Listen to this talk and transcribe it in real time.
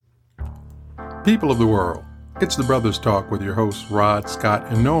People of the world, it's the Brothers Talk with your hosts Rod, Scott,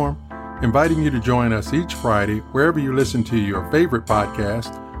 and Norm, inviting you to join us each Friday wherever you listen to your favorite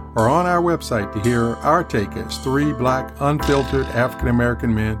podcast or on our website to hear our take as three Black, unfiltered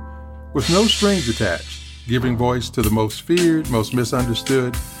African-American men with no strings attached, giving voice to the most feared, most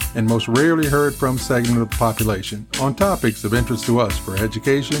misunderstood, and most rarely heard from segment of the population on topics of interest to us for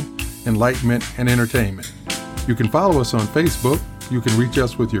education, enlightenment, and entertainment. You can follow us on Facebook. You can reach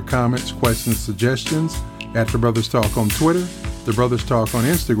us with your comments, questions, suggestions at The Brothers Talk on Twitter, The Brothers Talk on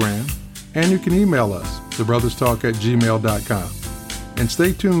Instagram, and you can email us, thebrotherstalk@gmail.com. And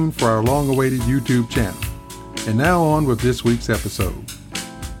stay tuned for our long-awaited YouTube channel. And now on with this week's episode.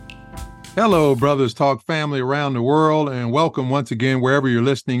 Hello, Brothers Talk family around the world, and welcome once again wherever you're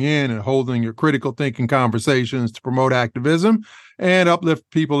listening in and holding your critical thinking conversations to promote activism and uplift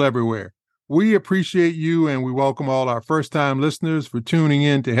people everywhere. We appreciate you, and we welcome all our first-time listeners for tuning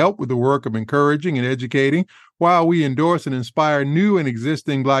in to help with the work of encouraging and educating while we endorse and inspire new and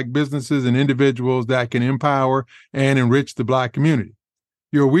existing Black businesses and individuals that can empower and enrich the Black community.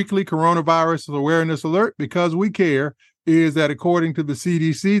 Your weekly coronavirus awareness alert, because we care, is that according to the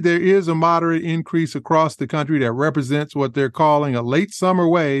CDC, there is a moderate increase across the country that represents what they're calling a late summer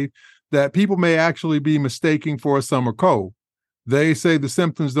wave that people may actually be mistaking for a summer cold. They say the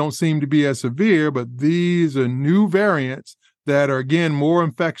symptoms don't seem to be as severe, but these are new variants that are, again, more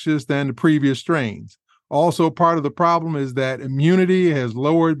infectious than the previous strains. Also, part of the problem is that immunity has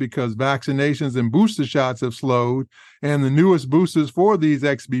lowered because vaccinations and booster shots have slowed, and the newest boosters for these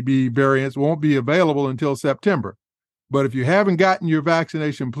XBB variants won't be available until September. But if you haven't gotten your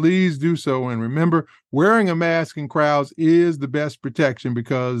vaccination, please do so. And remember, wearing a mask in crowds is the best protection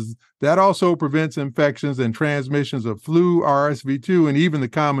because that also prevents infections and transmissions of flu, RSV2, and even the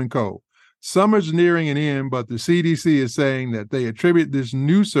common cold. Summer's nearing an end, but the CDC is saying that they attribute this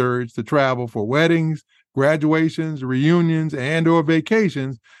new surge to travel for weddings, graduations, reunions, and or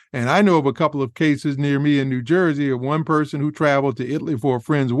vacations. And I know of a couple of cases near me in New Jersey of one person who traveled to Italy for a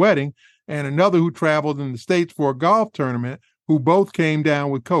friend's wedding and another who traveled in the States for a golf tournament, who both came down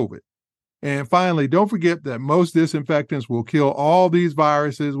with COVID. And finally, don't forget that most disinfectants will kill all these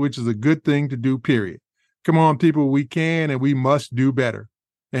viruses, which is a good thing to do, period. Come on, people, we can and we must do better.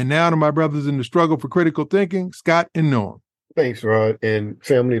 And now to my brothers in the struggle for critical thinking, Scott and Norm. Thanks, Rod. And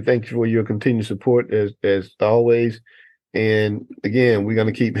family, thank you for your continued support as always. And again, we're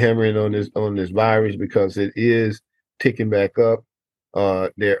going to keep hammering on this virus because it is ticking back up.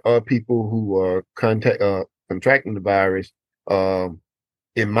 There are people who are contracting the virus.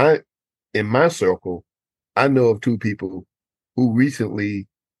 In my circle, I know of two people who recently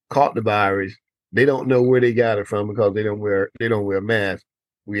caught the virus. They don't know where they got it from because they don't wear masks.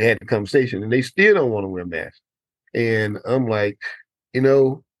 We had the conversation, and they still don't want to wear masks. And I'm like,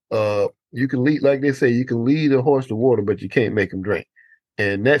 you can lead, like they say, you can lead a horse to water, but you can't make him drink.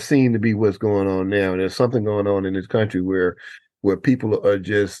 And that seemed to be what's going on now. There's something going on in this country where people are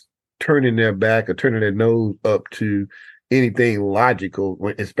just turning their back or turning their nose up to anything logical,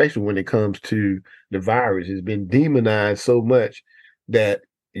 especially when it comes to the virus. It's been demonized so much that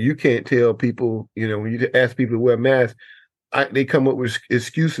you can't tell people, when you ask people to wear masks, they come up with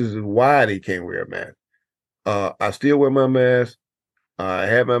excuses of why they can't wear a mask. I still wear my mask. I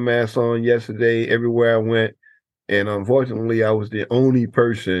had my mask on yesterday everywhere I went. And unfortunately, I was the only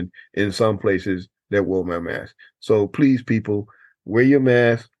person in some places that wore my mask. So please, people, wear your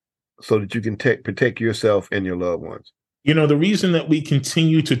mask so that you can protect yourself and your loved ones. The reason that we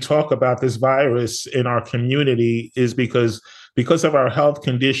continue to talk about this virus in our community is because of our health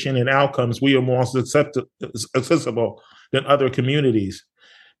condition and outcomes, we are more accessible than other communities.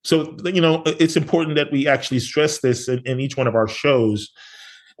 So, it's important that we actually stress this in each one of our shows.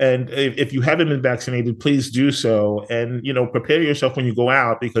 And if you haven't been vaccinated, please do so. And, prepare yourself when you go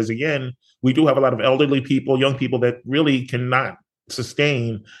out, because, again, we do have a lot of elderly people, young people that really cannot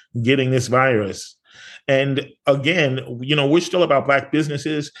sustain getting this virus. And again, we're still about Black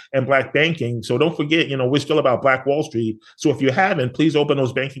businesses and Black banking. So don't forget, we're still about Black Wall Street. So if you haven't, please open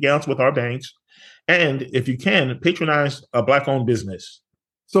those bank accounts with our banks. And if you can, patronize a Black-owned business.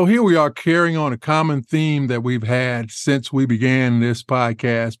 So here we are carrying on a common theme that we've had since we began this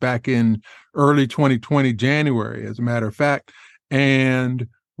podcast back in early 2020, January, as a matter of fact. And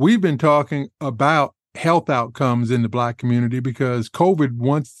we've been talking about health outcomes in the Black community because COVID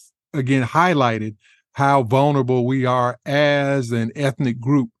once again highlighted how vulnerable we are as an ethnic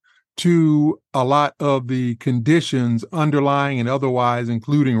group to a lot of the conditions underlying and otherwise,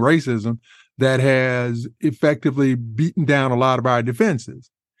 including racism, that has effectively beaten down a lot of our defenses.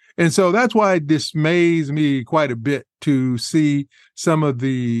 And so that's why it dismays me quite a bit to see some of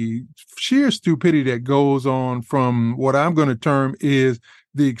the sheer stupidity that goes on from what I'm going to term is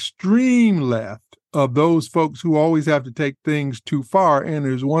the extreme left of those folks who always have to take things too far. And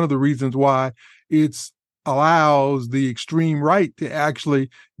is one of the reasons why it's allows the extreme right to actually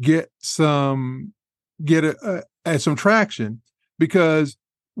get some traction, because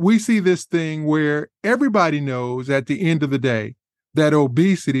we see this thing where everybody knows at the end of the day that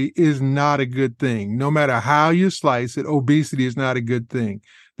obesity is not a good thing. No matter how you slice it, obesity is not a good thing.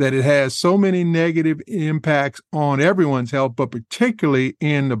 That it has so many negative impacts on everyone's health, but particularly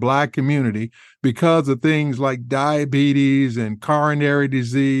in the Black community because of things like diabetes and coronary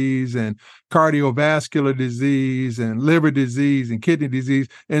disease and cardiovascular disease and liver disease and kidney disease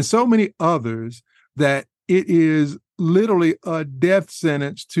and so many others, that it is literally a death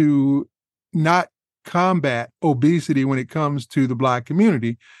sentence to not combat obesity when it comes to the Black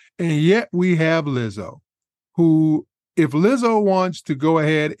community. And yet we have Lizzo, who, if Lizzo wants to go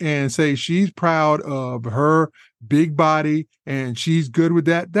ahead and say she's proud of her big body and she's good with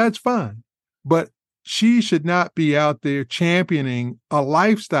that, that's fine. But she should not be out there championing a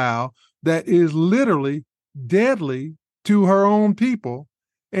lifestyle that is literally deadly to her own people.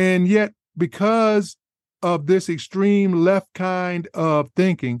 And yet, because of this extreme left kind of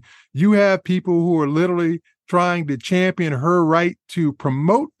thinking, you have people who are literally trying to champion her right to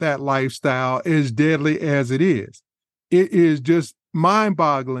promote that lifestyle as deadly as it is. It is just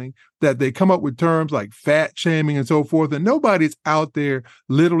mind-boggling that they come up with terms like fat shaming and so forth, and nobody's out there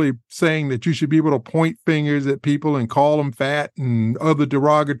literally saying that you should be able to point fingers at people and call them fat and other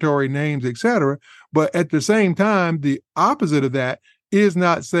derogatory names, etc. But at the same time, the opposite of that is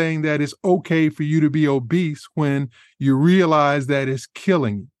not saying that it's okay for you to be obese when you realize that it's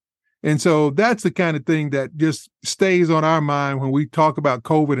killing you. And so that's the kind of thing that just stays on our mind when we talk about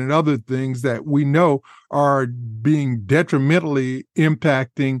COVID and other things that we know are being detrimentally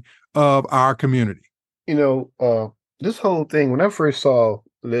impacting of our community. This whole thing, when I first saw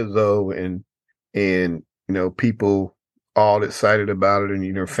Lizzo and people all excited about it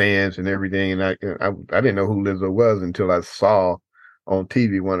and fans and everything, and I didn't know who Lizzo was until I saw on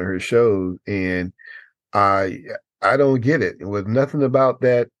TV one of her shows, and I don't get it. It was nothing about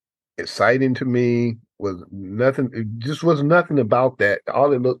that exciting to me. Was nothing. It just was nothing about that.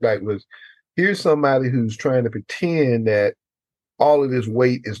 All it looked like was, here's somebody who's trying to pretend that all of this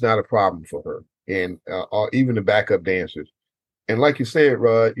weight is not a problem for her, and or even the backup dancers. And like you said,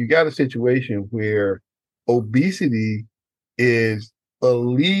 Rod, you got a situation where obesity is a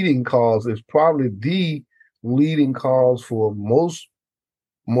leading cause. It's probably the leading cause for most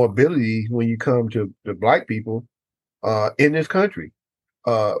morbidity when you come to Black people in this country.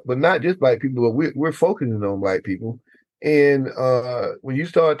 But not just Black people, but we're focusing on Black people. And when you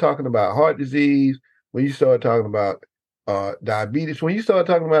start talking about heart disease, when you start talking about diabetes, when you start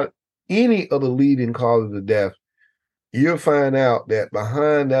talking about any of the leading causes of death, you'll find out that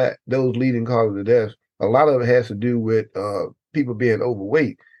behind those leading causes of death, a lot of it has to do with people being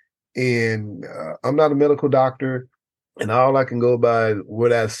overweight. And I'm not a medical doctor, and all I can go by is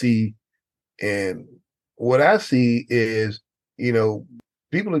what I see. And what I see is,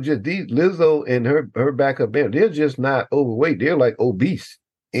 people are just, these Lizzo and her backup band, they're just not overweight. They're like obese.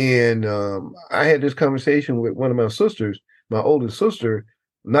 And I had this conversation with one of my sisters, my oldest sister,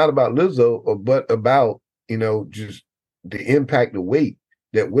 not about Lizzo, but about, just the impact of weight,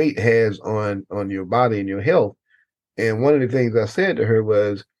 that weight has on your body and your health. And one of the things I said to her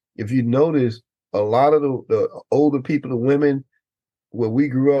was, if you notice, a lot of the older people, the women, where we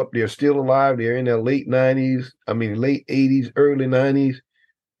grew up, they're still alive. They're in their late 80s, early 90s.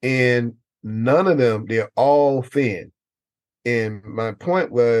 And none of them, they're all thin. And my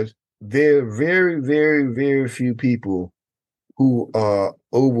point was, there are very, very, very few people who are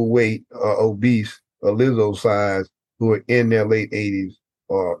overweight or obese or Lizzo size who are in their late 80s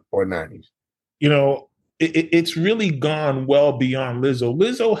or 90s. It's really gone well beyond Lizzo.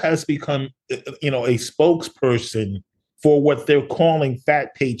 Lizzo has become, a spokesperson for what they're calling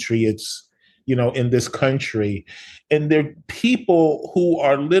fat patriots, in this country. And they're people who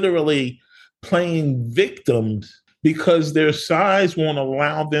are literally playing victims because their size won't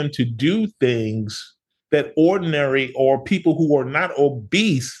allow them to do things that ordinary or people who are not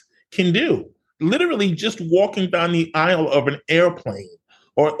obese can do. Literally just walking down the aisle of an airplane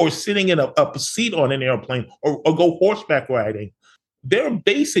or sitting in a seat on an airplane or go horseback riding. They're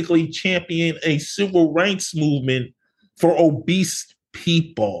basically championing a civil rights movement for obese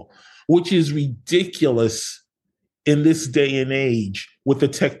people, which is ridiculous in this day and age with the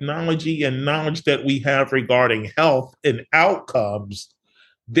technology and knowledge that we have regarding health and outcomes.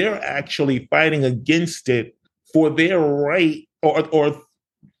 they're actually fighting against it for their right or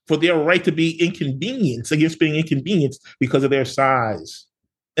for their right to be inconvenienced, against being inconvenienced because of their size.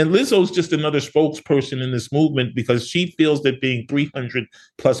 And Lizzo's just another spokesperson in this movement because she feels that being 300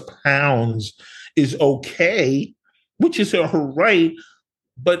 plus pounds is okay, which is her right.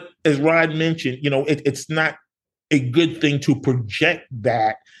 But as Rod mentioned, it's not a good thing to project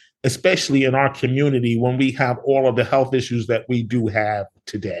that, especially in our community when we have all of the health issues that we do have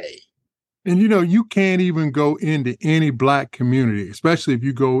today. And, you can't even go into any Black community, especially if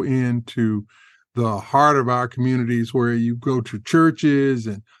you go into the heart of our communities where you go to churches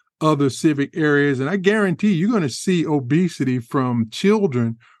and other civic areas. And I guarantee you're going to see obesity from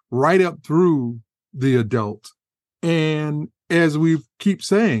children right up through the adults. And as we keep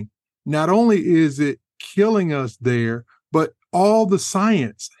saying, not only is it killing us there, but all the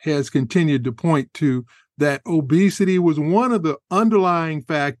science has continued to point to that obesity was one of the underlying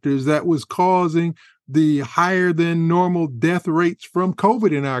factors that was causing the higher than normal death rates from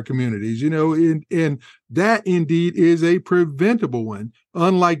COVID in our communities, and that indeed is a preventable one.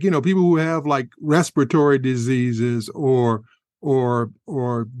 Unlike, people who have like respiratory diseases or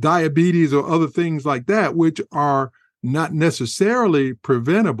diabetes or other things like that, which are not necessarily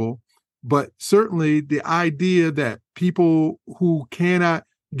preventable, but certainly the idea that people who cannot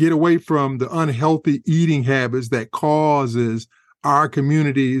get away from the unhealthy eating habits that causes our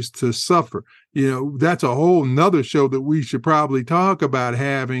communities to suffer. That's a whole nother show that we should probably talk about,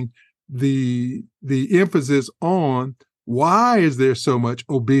 having the emphasis on why is there so much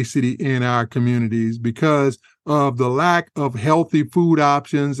obesity in our communities, because of the lack of healthy food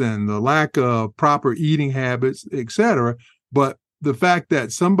options and the lack of proper eating habits, et cetera. But the fact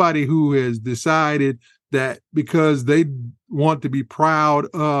that somebody who has decided that because they want to be proud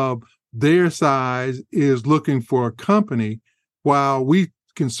of their size is looking for a company, while we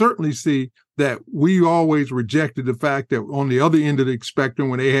can certainly see that we always rejected the fact that on the other end of the spectrum,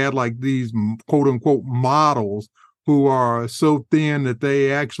 when they had like these quote unquote models who are so thin that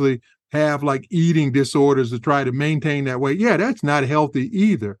they actually have like eating disorders to try to maintain that weight. Yeah, that's not healthy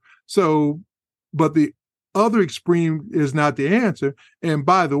either. So, but the other extreme is not the answer. And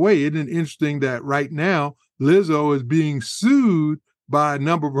by the way, isn't it interesting that right now Lizzo is being sued by a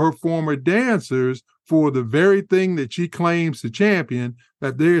number of her former dancers for the very thing that she claims to champion,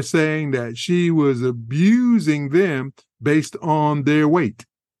 that they're saying that she was abusing them based on their weight.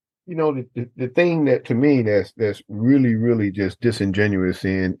 The thing that to me that's really, really just disingenuous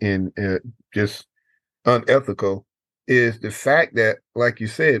and just unethical is the fact that, like you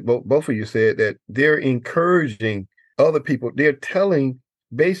said, both of you said that they're encouraging other people. They're telling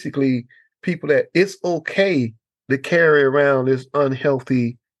basically people that it's okay to carry around this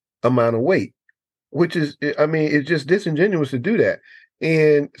unhealthy amount of weight, which is, it's just disingenuous to do that.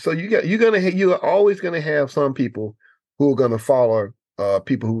 And so you're always gonna have some people who are gonna follow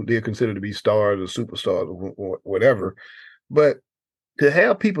people who they're considered to be stars or superstars or whatever. But to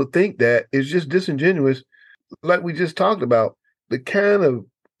have people think that is just disingenuous. Like we just talked about, the kind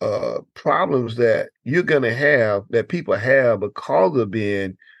of problems that you're going to have, that people have because of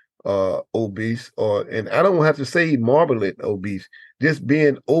being obese, and I don't have to say morbidly obese, just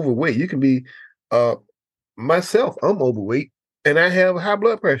being overweight. You can be, myself, I'm overweight and I have high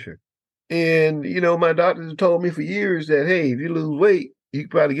blood pressure. And, my doctors have told me for years that, hey, if you lose weight, you can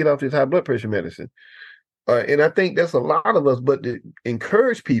probably get off this high blood pressure medicine. And I think that's a lot of us, but to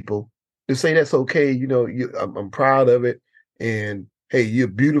encourage people to say that's okay, I'm proud of it. And, hey, you're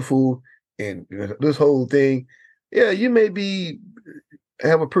beautiful. And this whole thing, yeah, you may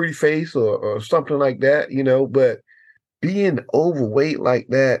have a pretty face or something like that, but being overweight like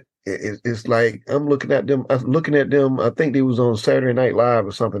that, it's like I'm looking at them. I think they was on Saturday Night Live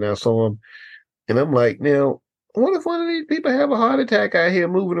or something. I saw them, and I'm like, now, what if one of these people have a heart attack out here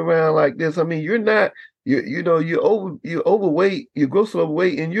moving around like this? I mean, you're not, you're overweight, you're grossly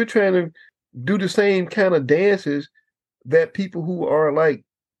overweight, and you're trying to do the same kind of dances that people who are like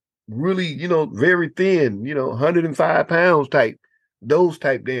really, very thin, 105 pounds type, those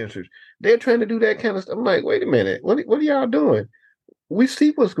type dancers. They're trying to do that kind of stuff. I'm like, wait a minute, what are y'all doing? We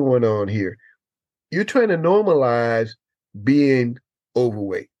see what's going on here. You're trying to normalize being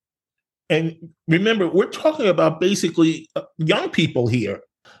overweight. And remember, we're talking about basically young people here.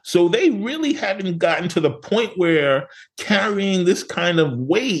 So they really haven't gotten to the point where carrying this kind of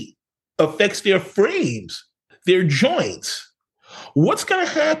weight affects their frames, their joints. What's going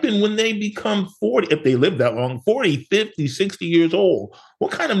to happen when they become 40, if they live that long, 40, 50, 60 years old?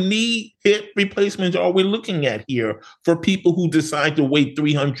 What kind of knee, hip replacements are we looking at here for people who decide to weigh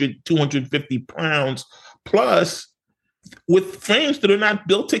 300, 250 pounds plus with frames that are not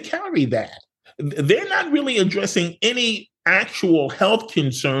built to carry that. They're not really addressing any actual health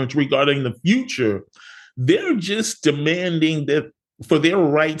concerns regarding the future. They're just demanding that for their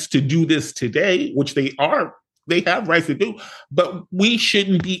rights to do this today, which they have rights to do, but we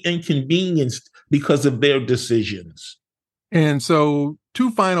shouldn't be inconvenienced because of their decisions. And so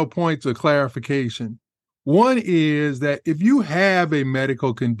 2 final points of clarification. One is that if you have a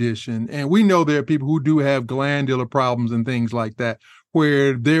medical condition, and we know there are people who do have glandular problems and things like that,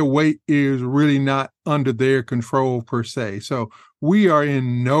 where their weight is really not under their control per se. So we are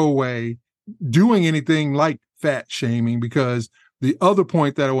in no way doing anything like fat shaming, because the other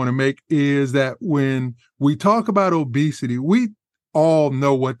point that I want to make is that when we talk about obesity, we all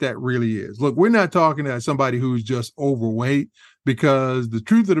know what that really is. Look, we're not talking about somebody who's just overweight, because the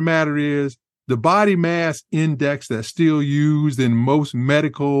truth of the matter is the body mass index that's still used in most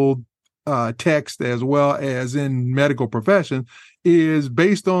medical text as well as in medical profession is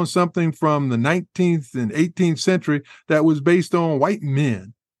based on something from the 19th and 18th century that was based on white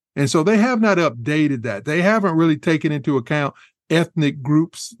men. And so they have not updated that. They haven't really taken into account ethnic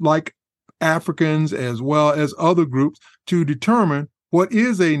groups like Africans as well as other groups to determine what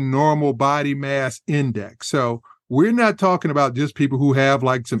is a normal body mass index. So we're not talking about just people who have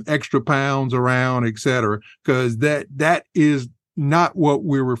like some extra pounds around, et cetera, because that is not what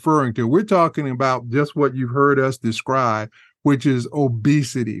we're referring to. We're talking about just what you've heard us describe, which is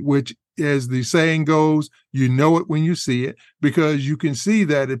obesity, which, as the saying goes, you know it when you see it, because you can see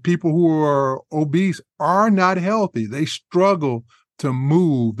that the people who are obese are not healthy. They struggle to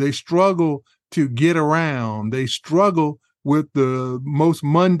move. They struggle to get around. They struggle with the most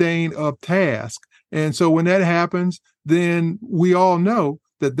mundane of tasks. And so when that happens, then we all know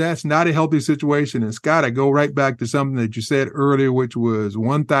that that's not a healthy situation. And Scott, I go right back to something that you said earlier, which was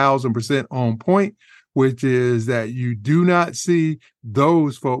 1,000% on point, which is that you do not see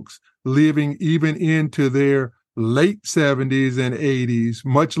those folks living even into their late 70s and 80s,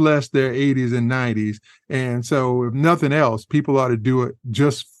 much less their 80s and 90s. And so if nothing else, people ought to do it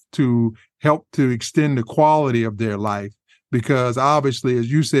just to help to extend the quality of their life. Because obviously,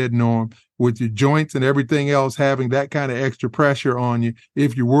 as you said, Norm, with your joints and everything else having that kind of extra pressure on you,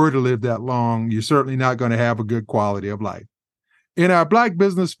 if you were to live that long, you're certainly not going to have a good quality of life. In our Black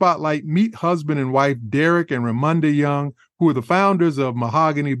Business Spotlight, meet husband and wife Derek and Ramunda Young, who are the founders of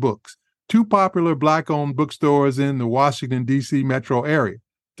Mahogany Books, 2 popular Black-owned bookstores in the Washington, D.C. metro area.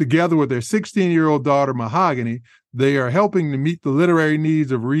 Together with their 16-year-old daughter, Mahogany, they are helping to meet the literary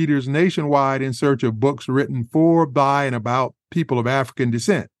needs of readers nationwide in search of books written for, by, and about people of African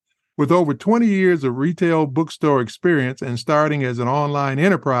descent. With over 20 years of retail bookstore experience and starting as an online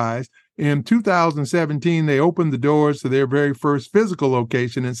enterprise, in 2017, they opened the doors to their very first physical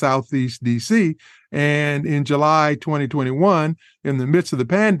location in Southeast D.C., and in July 2021, in the midst of the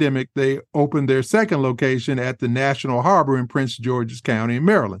pandemic, they opened their second location at the National Harbor in Prince George's County in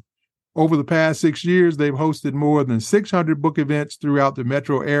Maryland. Over the past 6 years, they've hosted more than 600 book events throughout the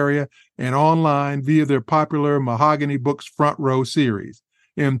metro area and online via their popular Mahogany Books Front Row series.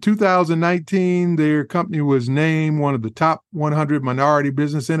 In 2019, their company was named one of the top 100 minority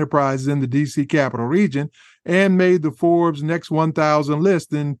business enterprises in the D.C. capital region and made the Forbes Next 1,000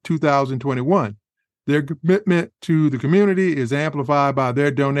 list in 2021. Their commitment to the community is amplified by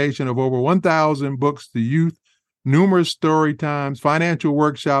their donation of over 1,000 books to youth, numerous story times, financial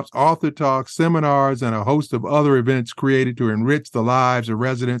workshops, author talks, seminars, and a host of other events created to enrich the lives of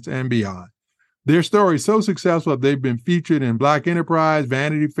residents and beyond. Their story is so successful that they've been featured in Black Enterprise,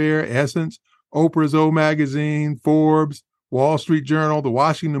 Vanity Fair, Essence, Oprah's O Magazine, Forbes, Wall Street Journal, The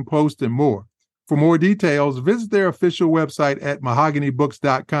Washington Post, and more. For more details, visit their official website at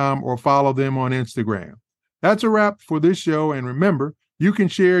mahoganybooks.com or follow them on Instagram. That's a wrap for this show, and remember, you can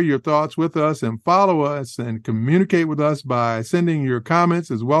share your thoughts with us and follow us and communicate with us by sending your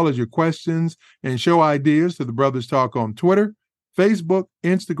comments as well as your questions and show ideas to the Brothers Talk on Twitter, Facebook,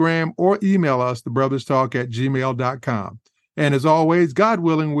 Instagram, or email us, thebrotherstalk@gmail.com. And as always, God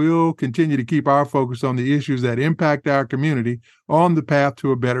willing, we'll continue to keep our focus on the issues that impact our community on the path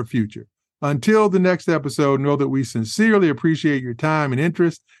to a better future. Until the next episode, know that we sincerely appreciate your time and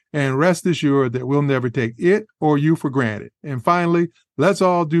interest, and rest assured that we'll never take it or you for granted. And finally, let's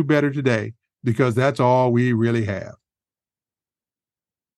all do better today, because that's all we really have.